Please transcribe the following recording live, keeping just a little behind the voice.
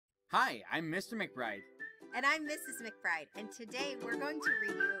Hi, I'm Mr. McBride. And I'm Mrs. McBride, and today we're going to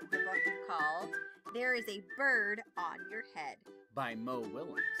read you the book called There is a Bird on Your Head By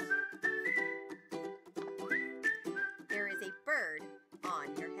Willems. There is a bird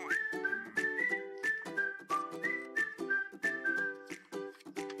on your head.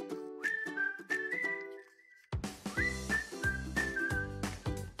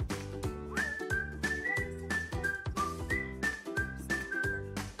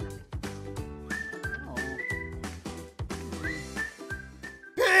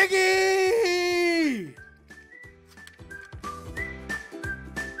 Piggy!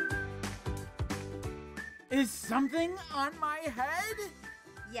 Is something on my head?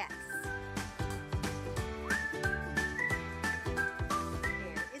 Yes.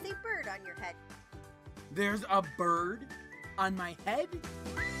 There is a bird on your head. There's a bird on my head?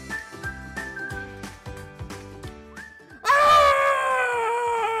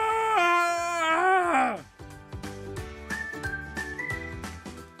 Ah!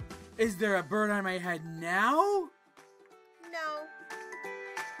 Is there a bird on my head now? No.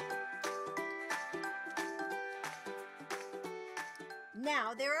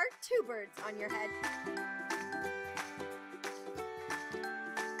 Now there are two birds on your head.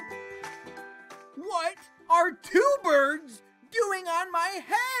 What are two birds doing on my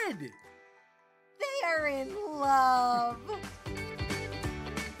head? They are in love.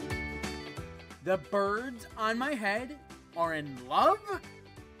 The birds on my head are in love?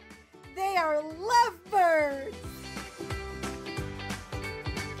 They are lovebirds.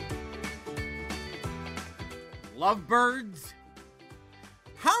 Lovebirds?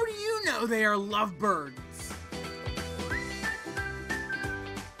 How do you know they are lovebirds?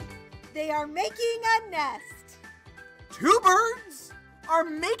 They are making a nest. Two birds are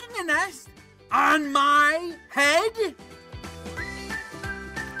making a nest on my head?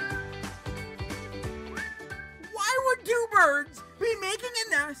 Why would two birds be making a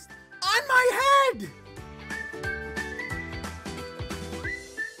nest on my head?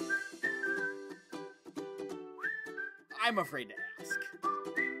 I'm afraid to ask.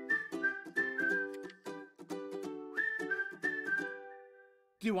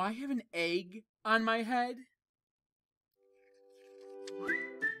 Do I have an egg on my head?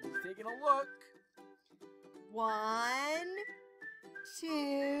 Just taking a look. 1,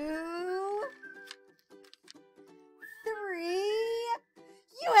 2, 3.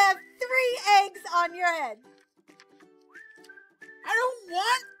 You have 3 eggs on your head. I don't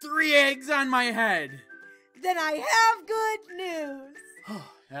want 3 eggs on my head. Then I have good news.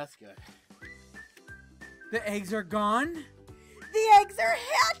 Oh, that's good. The eggs are gone? The eggs are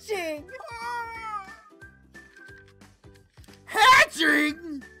hatching.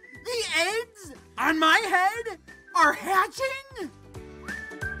 Hatching? The eggs on my head are hatching?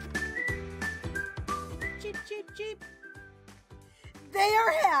 Cheep, cheep, cheep. They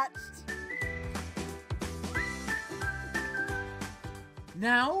are hatched.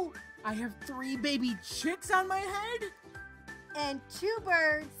 Now I have 3 baby chicks on my head? And 2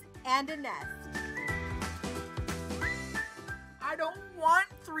 birds and a nest. I don't want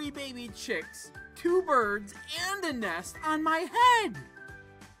 3 baby chicks, 2 birds, and a nest on my head.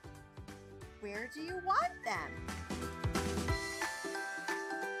 Where do you want them?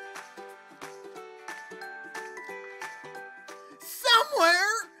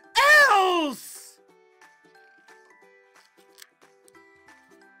 Somewhere else!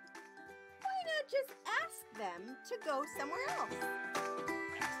 Why not just ask them to go somewhere else?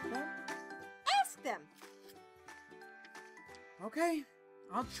 Ask them? Ask them. Okay,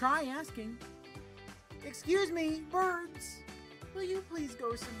 I'll try asking. Excuse me, birds. Will you please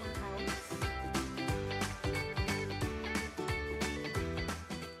go somewhere else?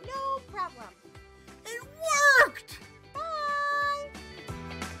 No problem. It worked! Bye.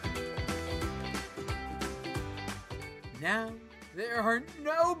 Now, there are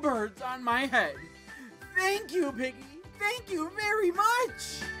no birds on my head. Thank you, Piggy. Thank you very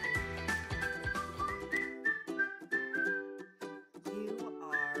much.